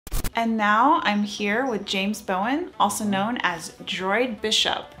And now I'm here with James Bowen, also known as Droid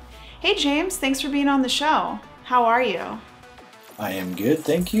Bishop. Hey James, thanks for being on the show. How are you? I am good,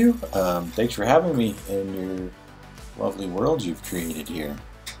 thank you. Thanks for having me in your lovely world you've created here.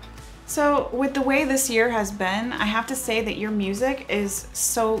 So with the way this year has been, I have to say that your music is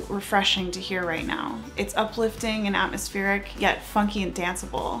so refreshing to hear right now. It's uplifting and atmospheric, yet funky and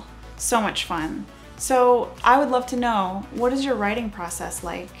danceable. So much fun. So I would love to know, what is your writing process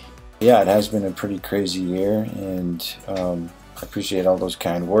like? Yeah, it has been a pretty crazy year, and I appreciate all those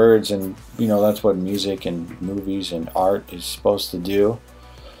kind words, and you know, that's what music and movies and art is supposed to do.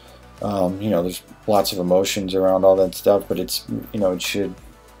 You know, there's lots of emotions around all that stuff, but it's, you know, it should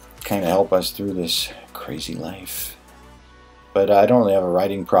kind of help us through this crazy life. But I don't really have a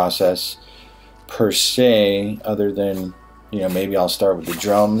writing process per se, other than, you know, maybe I'll start with the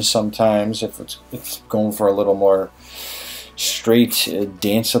drums sometimes if it's going for a little more straight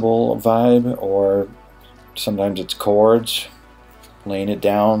danceable vibe, or sometimes it's chords, laying it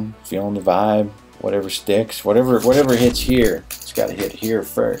down, feeling the vibe, whatever sticks, whatever hits here. It's got to hit here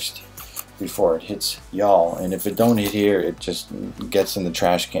first before it hits y'all, and if it don't hit here, it just gets in the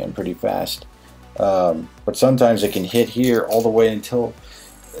trash can pretty fast. But sometimes it can hit here all the way until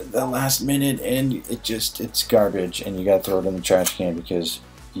the last minute, and it's garbage, and you gotta throw it in the trash can because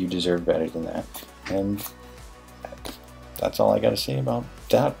you deserve better than that. And that's all I gotta say about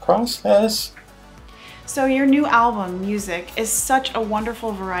that process. So your new album, Music, is such a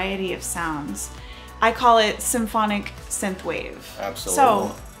wonderful variety of sounds. I call it symphonic synthwave. Absolutely.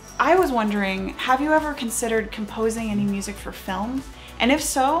 So I was wondering, have you ever considered composing any music for film? And if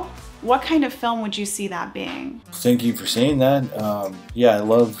so, what kind of film would you see that being? Thank you for saying that. Yeah, I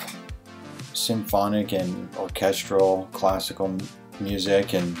love symphonic and orchestral classical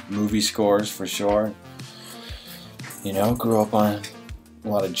music and movie scores for sure. You know, grew up on a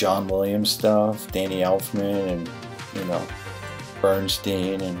lot of John Williams stuff, Danny Elfman, and, you know,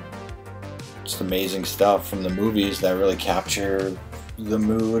 Bernstein, and just amazing stuff from the movies that really capture the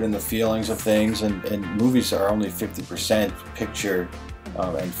mood and the feelings of things. And movies are only 50% picture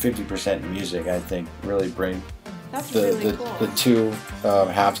and 50% music. I think really bring the two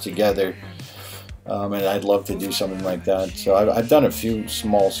halves together. And I'd love to do something like that. So I've done a few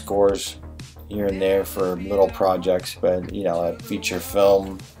small scores here and there for little projects, but you know, a feature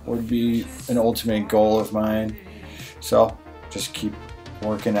film would be an ultimate goal of mine. So just keep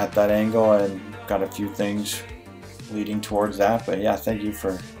working at that angle, and got a few things leading towards that. But yeah, thank you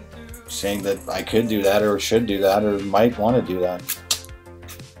for saying that I could do that, or should do that, or might want to do that.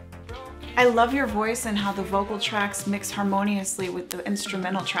 I love your voice and how the vocal tracks mix harmoniously with the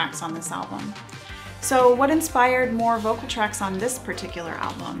instrumental tracks on this album. So what inspired more vocal tracks on this particular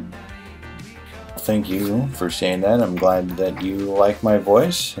album? Thank you for saying that. I'm glad that you like my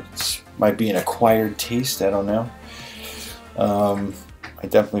voice. It might be an acquired taste, I don't know. I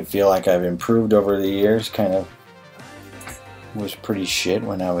definitely feel like I've improved over the years. Kind of was pretty shit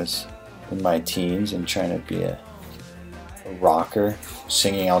when I was in my teens and trying to be a rocker,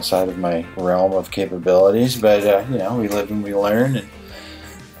 singing outside of my realm of capabilities. But you know, we live and we learn, and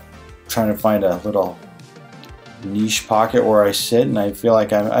trying to find a little niche pocket where I sit, and I feel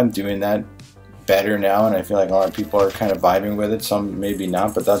like I'm doing that better now, and I feel like a lot of people are kind of vibing with it. Some maybe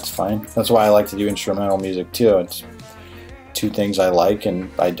not, but that's fine. That's why I like to do instrumental music too. It's two things I like, and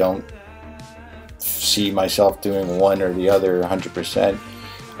I don't see myself doing one or the other 100%.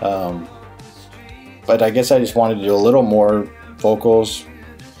 But I guess I just wanted to do a little more vocals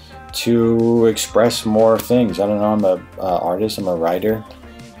to express more things. I don't know, I'm an artist, I'm a writer.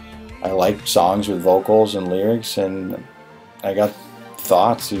 I like songs with vocals and lyrics, and I got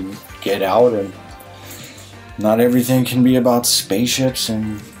thoughts to get out, and not everything can be about spaceships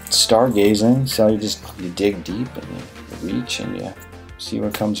and stargazing, so you dig deep and you reach and you see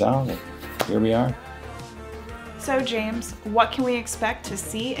what comes out, and here we are. So James, what can we expect to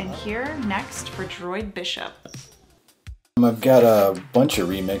see and hear next for Droid Bishop? I've got a bunch of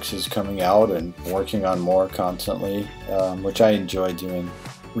remixes coming out and working on more constantly, which I enjoy doing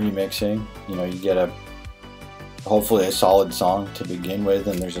remixing. You know, you get hopefully a solid song to begin with,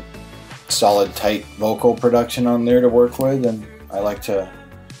 and there's a solid tight vocal production on there to work with, and I like to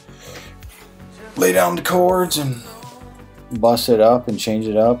lay down the chords and bust it up and change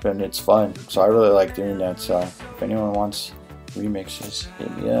it up, and it's fun. So I really like doing that. So if anyone wants remixes,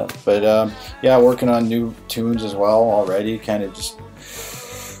 hit me up. But yeah, working on new tunes as well already, kind of just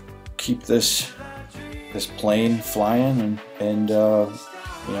keep this plane flying, and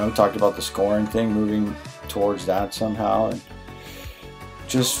you know, talked about the scoring thing, moving towards that somehow, and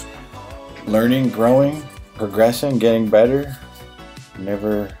just learning, growing, progressing, getting better,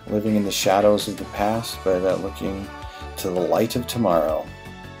 never living in the shadows of the past, but looking to the light of tomorrow.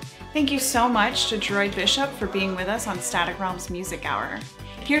 Thank you so much to Droid Bishop for being with us on Static Realms Music Hour.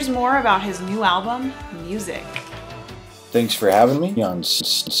 Here's more about his new album, Music. Thanks for having me on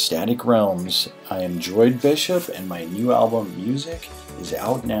Static Realms. I am Droid Bishop, and my new album, Music, is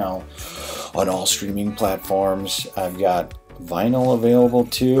out now on all streaming platforms. I've got vinyl available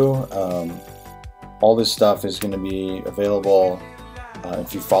too. All this stuff is going to be available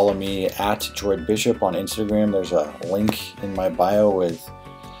if you follow me at Droid Bishop on Instagram. There's a link in my bio with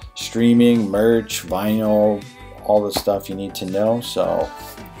streaming, merch, vinyl, all the stuff you need to know. So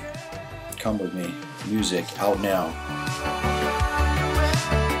come with me. Music out now.